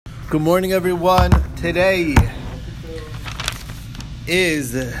Good morning, everyone. Today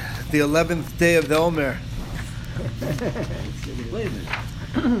is the 11th day of the Omer.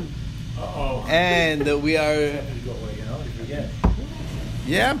 And we are...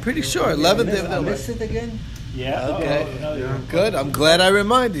 Yeah, I'm pretty sure. 11th day of the Omer. I missed it again? Yeah. Okay. Good. I'm glad I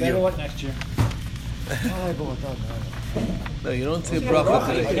reminded Better you. luck next year. No, you don't say bracha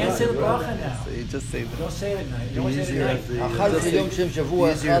I today. can't say the bracha now. So you just say that. Don't say it at night. You don't say it at night. אכל ביום שם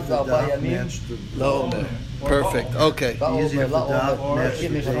שבוע אחד וארבעה ימים. לא Omer. Perfect. Okay. Easier for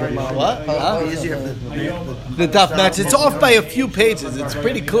What? The daf match. It's off by a few pages. It's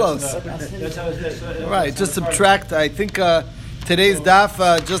pretty close. That's how it's. Right. Just subtract. I think today's daf,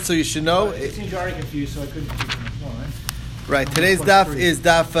 just so you should know. It seems you're already confused, so I couldn't keep them. All right. Right. Today's daf is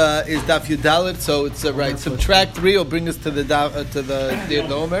daf Yudalit. So it's right. Subtract 3 will bring us to the daf to the day of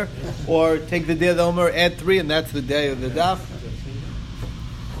the Omer, or take the day of the Omer, add 3, and that's the day of the daf.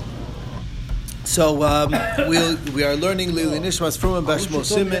 So we are learning Lili Nishmas from Bashmo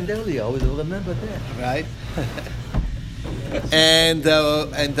Siman. I would remember that. Right. and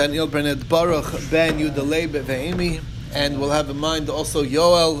Daniel Bernard Baruch ben Yudalei Ve'emi, and we'll have in mind also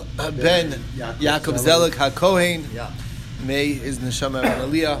Yoel ben Yaakov Zelik HaKohen. May is Neshama and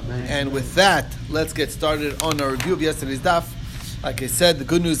Aliyah. And with that, let's get started on our review of yesterday's daf. Like I said, the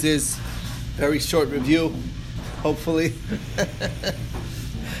good news is very short review, hopefully,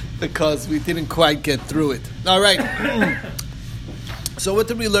 because we didn't quite get through it. All right. So what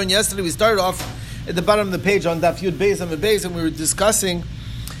did we learn yesterday? We started off at the bottom of the page on Daf Yud Beis and Beis, and we were discussing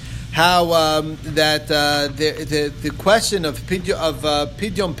how the question of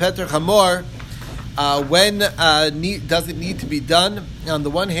Pidyon Peter Chamor, when does it need to be done? On the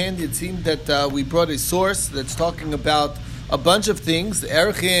one hand, it seemed that we brought a source that's talking about a bunch of things: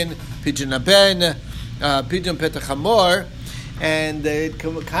 Erchin, Pidyon Aben, Pidyon Peter Chamor. And it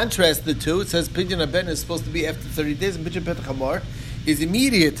contrasts the two. It says Pidyon Aben is supposed to be after 30 days, and Pidyon Peter Chamor is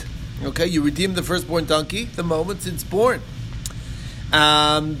immediate. Okay, you redeem the firstborn donkey the moment it's born.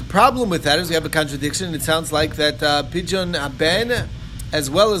 The problem with that is we have a contradiction. It sounds like that Pidyon Aben, as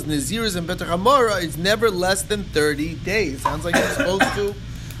well as Naziris and Peter Chamor, is never less than 30 days. Sounds like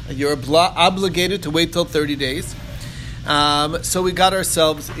you're obligated to wait till 30 days. So we got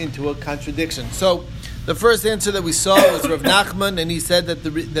ourselves into a contradiction. So the first answer that we saw was Rav Nachman, and he said that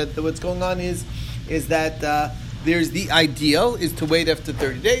what's going on is that there's the ideal is to wait after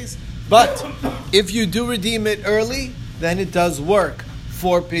 30 days, but if you do redeem it early, then it does work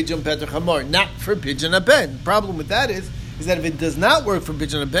for Pidyon Peter Chamor, not for Pidyon Aben. The problem with that is that if it does not work for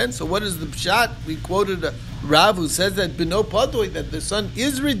Pidyon Aben, so what is the pshat? We quoted a Rav who says that B'no Padoy, that the son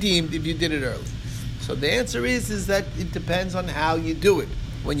is redeemed if you did it early. So the answer is that it depends on how you do it.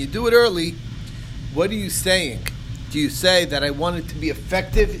 When you do it early, what are you saying? Do you say that I want it to be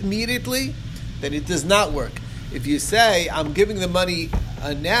effective immediately? Then it does not work. If you say I'm giving the money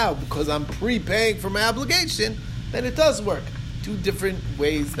now because I'm prepaying for my obligation, then it does work. Two different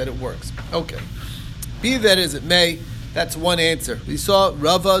ways that it works. Okay. Be that as it may, that's one answer. We saw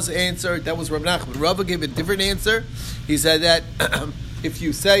Rava's answer. That was Rav Nachman. Rava gave a different answer. He said that if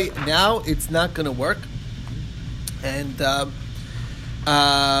you say now, it's not going to work. And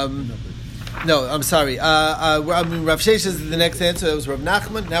no, I'm sorry. Rav Sheshes is the next answer. That was Rav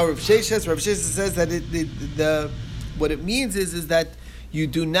Nachman. Now Rav Sheshes says that what it means is that you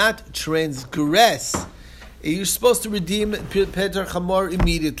do not transgress. You're supposed to redeem Peter Chamor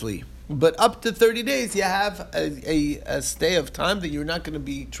immediately. But up to 30 days, you have a stay of time that you're not going to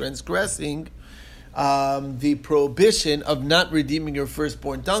be transgressing the prohibition of not redeeming your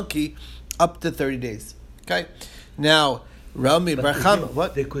firstborn donkey up to 30 days. Okay? Now, Rami, Barcham,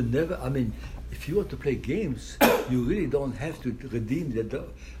 what? They could never, if you want to play games, you really don't have to redeem the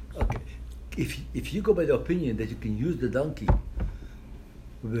donkey. Okay. If you go by the opinion that you can use the donkey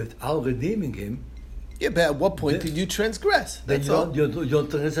without redeeming him, yeah, but at what point did you transgress? Then you don't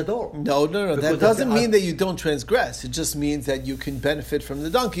transgress at all. No. That doesn't mean that you don't transgress. It just means that you can benefit from the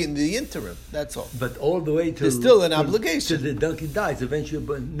donkey in the interim. That's all. But all the way to... There's still an obligation. Till the donkey dies, eventually,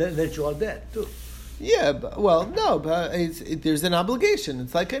 natural death, too. Yeah, but there's an obligation.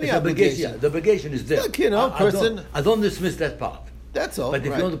 It's like any obligation. Yeah, the obligation is there. Like, person... I don't dismiss that part. That's all. But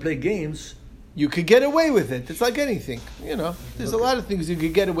if you want to play games... You could get away with it. It's like anything. There's a lot of things you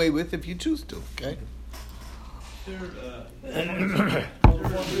could get away with if you choose to, okay?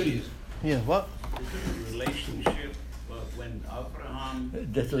 Yeah, what? Is there a relationship when Abraham...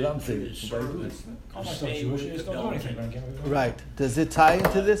 That's what I'm saying. Right. Does it tie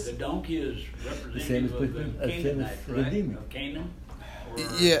into this? The donkey is representative of the Canaanite, right? Of Canaan?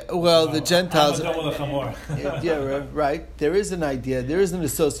 Yeah, well, the Gentiles. I'm done with the Chamor. Yeah, right. There is an idea. There is an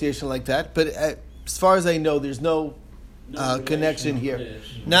association like that, but as far as I know, there's no connection here.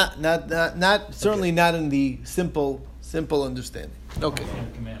 Not certainly not in the simple understanding. Okay.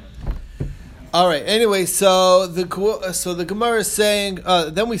 Commandment. All right. Anyway, so the Gemara is saying.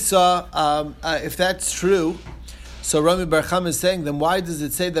 Then we saw if that's true. So Rami Bar Chama is saying, then why does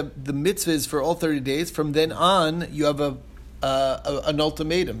it say that the mitzvah is for all 30 days? From then on, you have an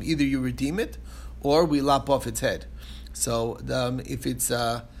ultimatum: either you redeem it, or we lop off its head. So if it's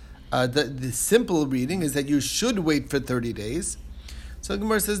the simple reading is that you should wait for 30 days. So the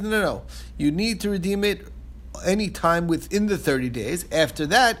Gemara says, no. You need to redeem it any time within the 30 days. After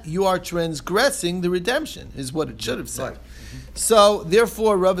that, you are transgressing the redemption, is what it should have said. Right. So,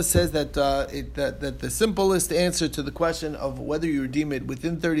 therefore, Rava says that that the simplest answer to the question of whether you redeem it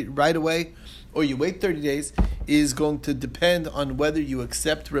within 30 right away or you wait 30 days is going to depend on whether you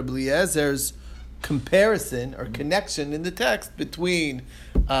accept Rebbe Eliezer's comparison or connection in the text between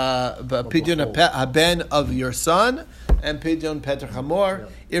Pidyon Haben of your son and Pidyon Peter Chamor.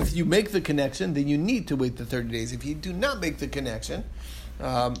 If you make the connection, then you need to wait the 30 days. If you do not make the connection,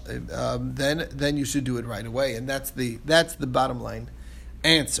 then you should do it right away, and that's the bottom line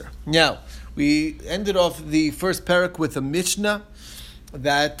answer. Now we ended off the first parak with a Mishnah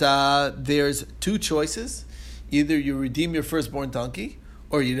that there's two choices: either you redeem your firstborn donkey,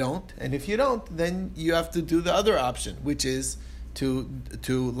 or you don't. And if you don't, then you have to do the other option, which is to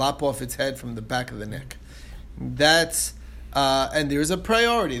lop off its head from the back of the neck. That's and there's a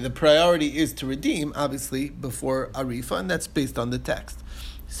priority. The priority is to redeem, obviously, before Arifa, and that's based on the text.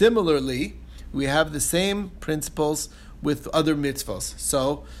 Similarly, we have the same principles with other mitzvahs.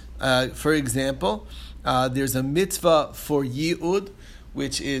 So, for example, there's a mitzvah for Yi'ud,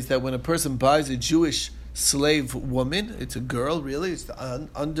 which is that when a person buys a Jewish slave woman, it's a girl, really, it's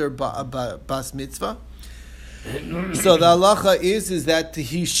under bas mitzvah. So the halacha is that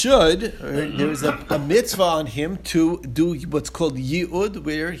he should, there's a mitzvah on him to do what's called Yi'ud,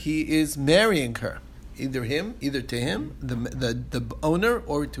 where he is marrying her. Either to him, the owner,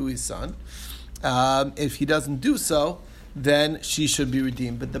 or to his son. If he doesn't do so, then she should be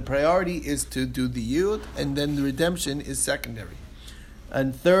redeemed. But the priority is to do the Yud, and then the redemption is secondary.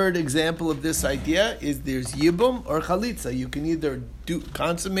 And third example of this idea is there's Yibum or Chalitza. You can either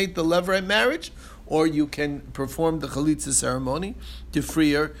consummate the levirate marriage, or you can perform the Chalitza ceremony to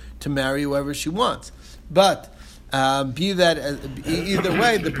free her to marry whoever she wants. But be that either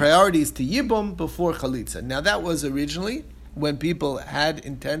way, the priority is to Yibum before Chalitza. Now that was originally when people had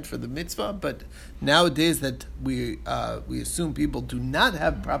intent for the mitzvah, but nowadays that we assume people do not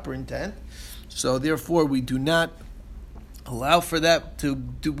have proper intent, so therefore we do not allow for that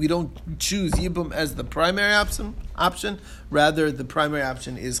we don't choose Yibum as the primary option. Rather, the primary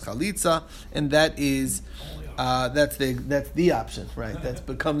option is Chalitza, and that is that's the option, right? That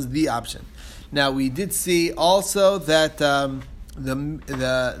becomes the option. Now we did see also that the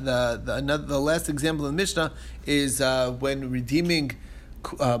last example in the Mishnah is when redeeming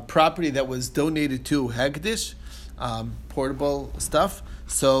property that was donated to Hegdish, portable stuff.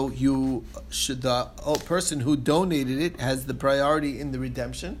 So the person who donated it has the priority in the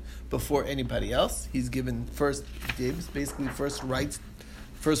redemption before anybody else. He's given first dibs, basically first right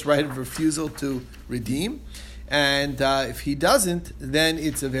of refusal to redeem. And if he doesn't, then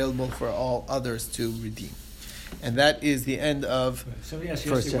it's available for all others to redeem. And that is the end of Somebody asked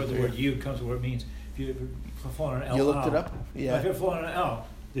first yesterday where the chapter. word "you" comes from, what it means. If you fall on an L, You looked it up? Yeah. If you fall on an L,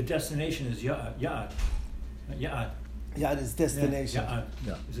 the destination is Ya'ad. Ya'ad. Yad is destination. Ya'ad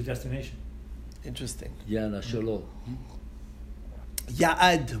Yeah. is a destination. Interesting. Yana Shalom.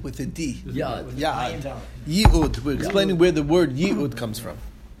 Ya'ad with a D. Ya'ad. Ya'ad. Yi'ud. We're explaining where the word Yi'ud comes from.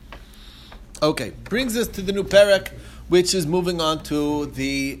 Okay, brings us to the new parak, which is moving on to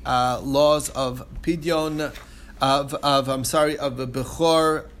the laws of pidyon, of a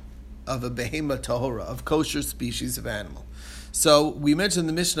bechor, of a behema tahora, of kosher species of animal. So we mentioned in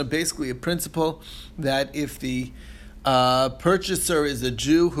the Mishnah basically a principle that if the purchaser is a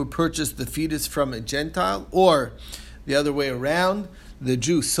Jew who purchased the fetus from a Gentile, or the other way around, the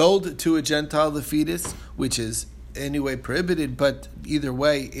Jew sold to a Gentile the fetus, which is anyway prohibited, but either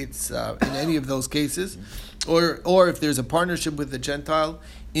way, it's in any of those cases, or if there's a partnership with the Gentile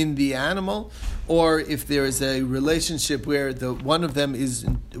in the animal, or if there is a relationship where one of them is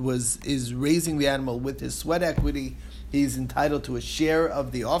raising the animal with his sweat equity, he's entitled to a share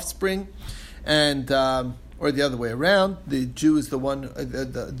of the offspring, and or the other way around, the Jew is the one,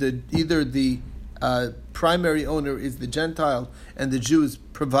 either the primary owner is the Gentile and the Jew is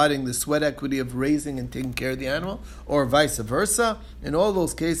providing the sweat equity of raising and taking care of the animal, or vice versa. In all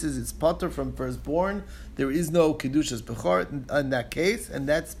those cases, it's pater from firstborn. There is no kedushas bechor in that case, and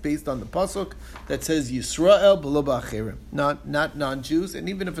that's based on the pasuk that says Yisrael b'lo ba'acherim, not non-Jews, and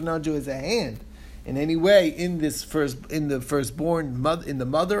even if a non-Jew has a hand in any way in the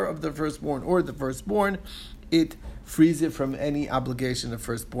mother of the firstborn or the firstborn, it frees it from any obligation of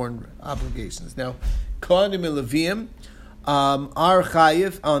firstborn obligations. Now, Kohanim and Leviim are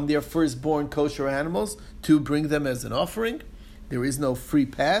chayiv on their firstborn kosher animals to bring them as an offering. There is no free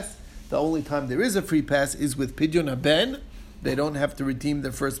pass. The only time there is a free pass is with Pidyon Haben. They don't have to redeem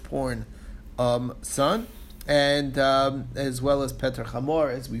their firstborn son, and as well as Peter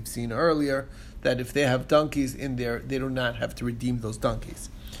Chamor, as we've seen earlier, that if they have donkeys in there, they do not have to redeem those donkeys.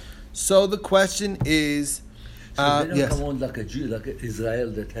 So the question is, so they don't yes. come on like a Jew, like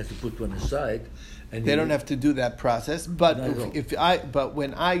Israel, that has to put one aside. And They don't have to do that process, but Not at all. but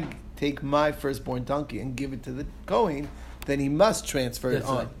when I take my firstborn donkey and give it to the Kohen, then he must transfer That's it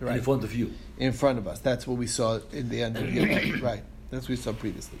on right. In front of you. in front of us. That's what we saw in the end of the right. That's what we saw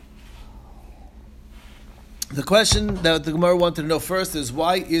previously. The question that the Gemara wanted to know first is,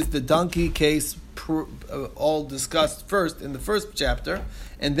 why is the donkey case all discussed first in the first chapter,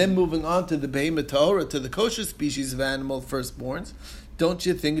 and then moving on to the behemoth tahora, to the kosher species of animal firstborns? Don't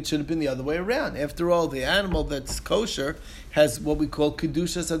you think it should have been the other way around? After all, the animal that's kosher has what we call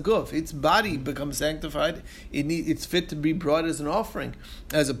kedushas haguf. Its body becomes sanctified. It's fit to be brought as an offering,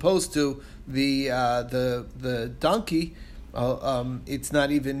 as opposed to the donkey. It's not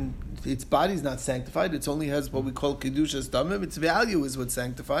even, its body's not sanctified. It only has what we call kedushas damim. Its value is what's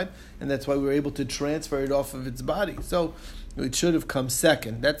sanctified, and that's why we're able to transfer it off of its body. So it should have come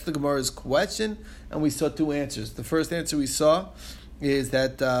second. That's the Gemara's question, and we saw two answers. The first answer we saw is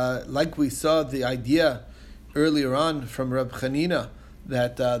that, like we saw the idea earlier on from Reb Chanina,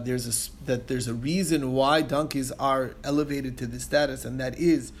 that there's a reason why donkeys are elevated to this status, and that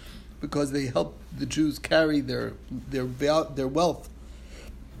is because they help the Jews carry their wealth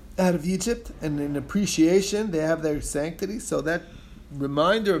out of Egypt, and in appreciation they have their sanctity. So that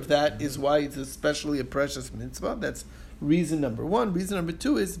reminder of that is why it's especially a precious mitzvah. That's reason number one. Reason number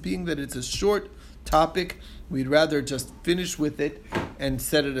two is, being that it's a short topic, we'd rather just finish with it and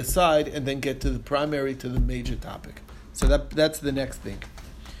set it aside and then get to the major topic. So that's the next thing.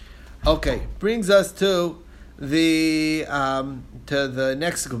 Okay, brings us to the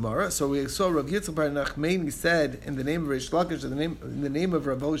next Gemara. So we saw Rav Yitzchak bar Nachmani said in the name of Reish Lakish, in the name of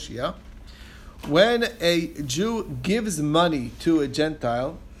Rav Hoshia, when a Jew gives money to a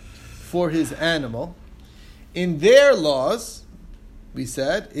Gentile for his animal, in their laws, we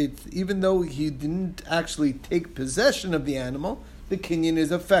said, even though he didn't actually take possession of the animal, the kinyan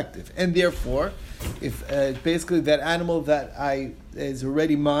is effective, and therefore, if basically that animal that is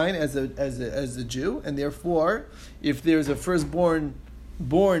already mine as a Jew, and therefore, if there's a firstborn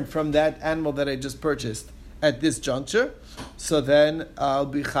born from that animal that I just purchased at this juncture, so then I'll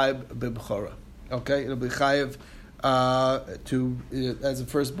be chayiv b'bechora. Okay, it'll be chayiv as a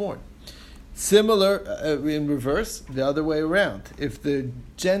firstborn. Similar in reverse, the other way around. If the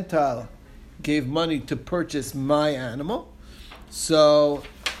Gentile gave money to purchase my animal, so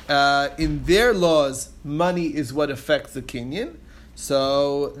in their laws, money is what affects the kinyan.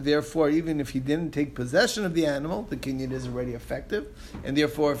 So therefore, even if he didn't take possession of the animal, the kinyan is already effective. And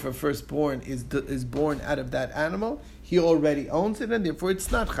therefore, if a firstborn is born out of that animal, he already owns it, and therefore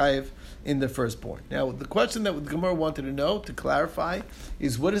it's not chayiv in the firstborn. Now, the question that the Gemara wanted to know, to clarify,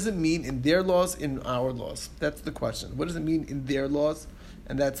 is what does it mean in their laws, in our laws? That's the question. What does it mean in their laws?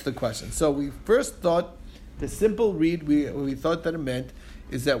 And that's the question. So we first thought, the simple read we thought that it meant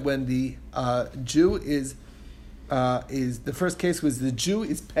is that when the Jew is the first case was the Jew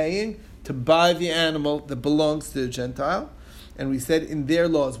is paying to buy the animal that belongs to the Gentile, and we said in their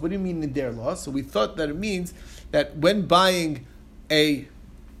laws. What do you mean in their laws? So we thought that it means that when buying a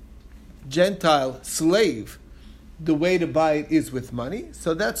Gentile slave, the way to buy it is with money.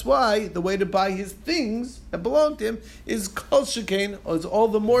 So that's why the way to buy his things that belong to him is kol shekain, or is all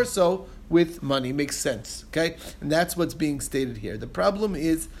the more so with money. Makes sense, okay? And that's what's being stated here. The problem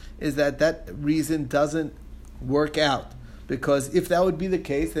is that reason doesn't work out, because if that would be the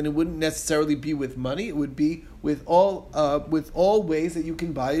case, then it wouldn't necessarily be with money. It would be with all ways that you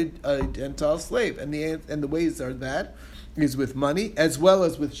can buy a Gentile slave, and the ways are that is with money as well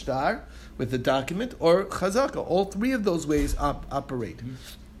as with shtar, with the document, or chazaka. All three of those ways operate. Mm-hmm.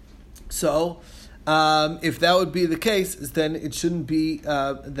 So, if that would be the case, then it shouldn't be.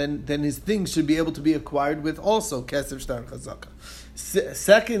 Then his things should be able to be acquired with also kesef, shtar, chazaka.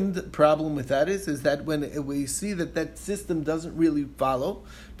 Second problem with that is that when we see that system doesn't really follow,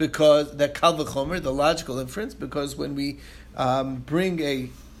 because that kal v'chomer, the logical inference, because when we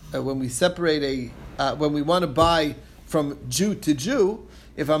when we separate when we want to buy from Jew to Jew,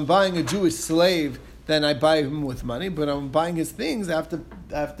 if I'm buying a Jewish slave, then I buy him with money. But I'm buying his things after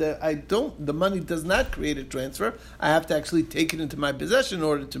the money does not create a transfer. I have to actually take it into my possession in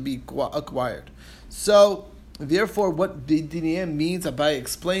order to be acquired. So therefore, what diniyim means, Abai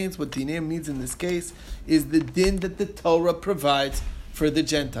explains what diniyim means in this case is the din that the Torah provides for the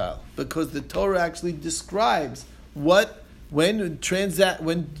Gentile, because the Torah actually describes when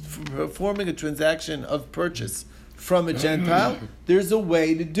performing a transaction of purchase from a Gentile, there's a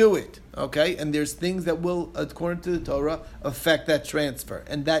way to do it, okay? And there's things that will, according to the Torah, affect that transfer,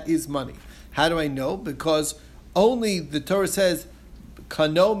 and that is money. How do I know? Because only the Torah says,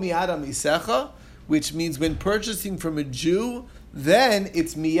 Kano miyad amisecha, which means when purchasing from a Jew, then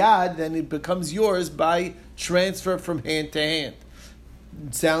it's miyad, then it becomes yours by transfer from hand to hand.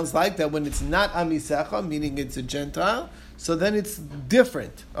 It sounds like that when it's not amisecha, meaning it's a Gentile, so then it's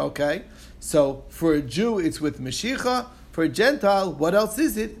different, okay? So for a Jew, it's with Mashiach. For a Gentile, what else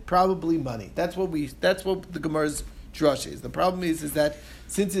is it? Probably money. That's what the Gemara's drush is. The problem is that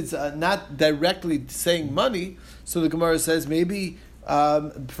since it's not directly saying money, so the Gemara says maybe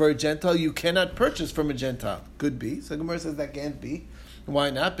for a Gentile you cannot purchase from a Gentile. Could be. So the Gemara says that can't be. Why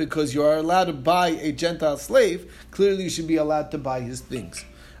not? Because you are allowed to buy a Gentile slave. Clearly, you should be allowed to buy his things.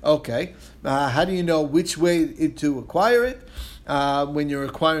 Okay. How do you know which way to acquire it? When you're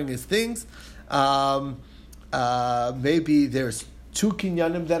acquiring his things, maybe there's 2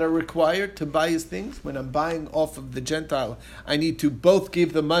 kinyanim that are required to buy his things. When I'm buying off of the Gentile, I need to both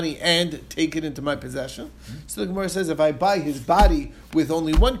give the money and take it into my possession. Mm-hmm. So the Gemara says, if I buy his body with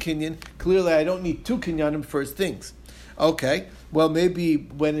only 1 kinyan, clearly I don't need 2 kinyanim for his things. Okay, well maybe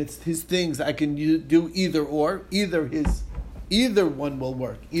when it's his things, I can do either or. Either one will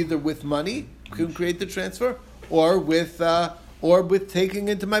work. Either with money can create the transfer, or with taking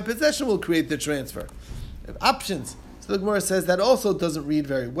into my possession will create the transfer. Options. So the Gemara says that also doesn't read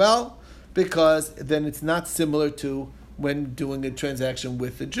very well, because then it's not similar to when doing a transaction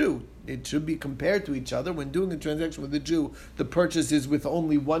with a Jew. It should be compared to each other. When doing a transaction with a Jew, the purchase is with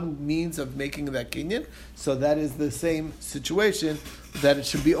only one means of making that kinyan. So that is the same situation, that it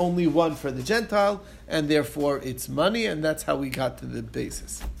should be only one for the Gentile, and therefore it's money, and that's how we got to the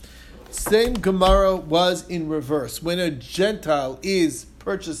basis. Same Gemara was in reverse. When a Gentile is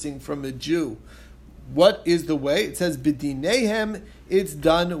purchasing from a Jew, what is the way? It says, B'dinehem, it's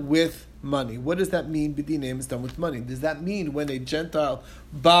done with money. What does that mean, B'dinehem is done with money? Does that mean when a Gentile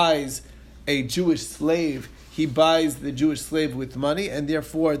buys a Jewish slave, he buys the Jewish slave with money, and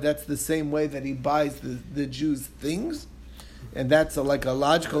therefore that's the same way that he buys the Jew's things? And that's like a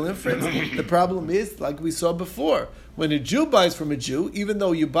logical inference. The problem is, like we saw before, when a Jew buys from a Jew, even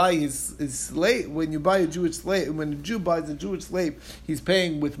though you buy his slave, when you buy a Jewish slave, when a Jew buys a Jewish slave, he's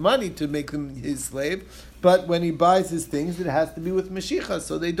paying with money to make him his slave. But when he buys his things, it has to be with Mashiach,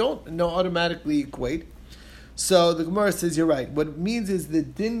 so they don't automatically equate. So the Gemara says you're right. What it means is the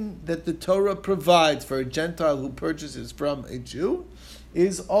din that the Torah provides for a Gentile who purchases from a Jew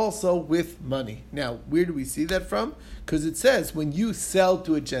is also with money. Now, where do we see that from? Because it says when you sell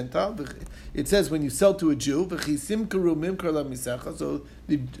to a Gentile, it says when you sell to a Jew, so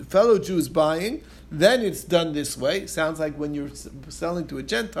the fellow Jew is buying, then it's done this way. Sounds like when you're selling to a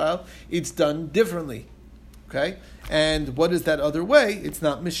Gentile, it's done differently. Okay? And what is that other way? It's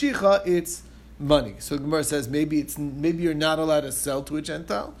not Mashiach, it's money. So the Gemara says maybe you're not allowed to sell to a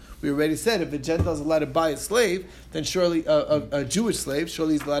Gentile. We already said if a Gentile is allowed to buy a slave, then surely a Jewish slave,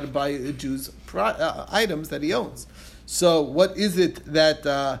 surely he's allowed to buy a Jew's items that he owns. So what is it that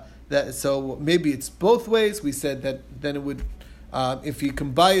so maybe it's both ways. We said that then it would if you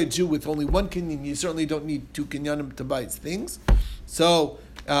can buy a Jew with only 1 kinyan, you certainly don't need 2 kinyanim to buy his things. So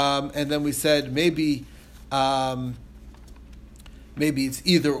and then we said maybe it's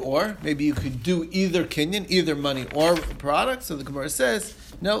either or. Maybe you could do either kinyan, either money or product. So the Gemara says,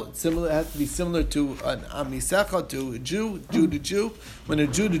 no, it's similar. It has to be similar to an amisecha, to a Jew to Jew. When a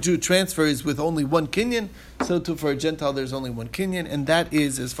Jew to Jew transfer is with only 1 kinyan, so too for a Gentile there's only 1 kinyan, and that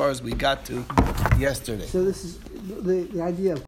is as far as we got to yesterday. So this is the idea of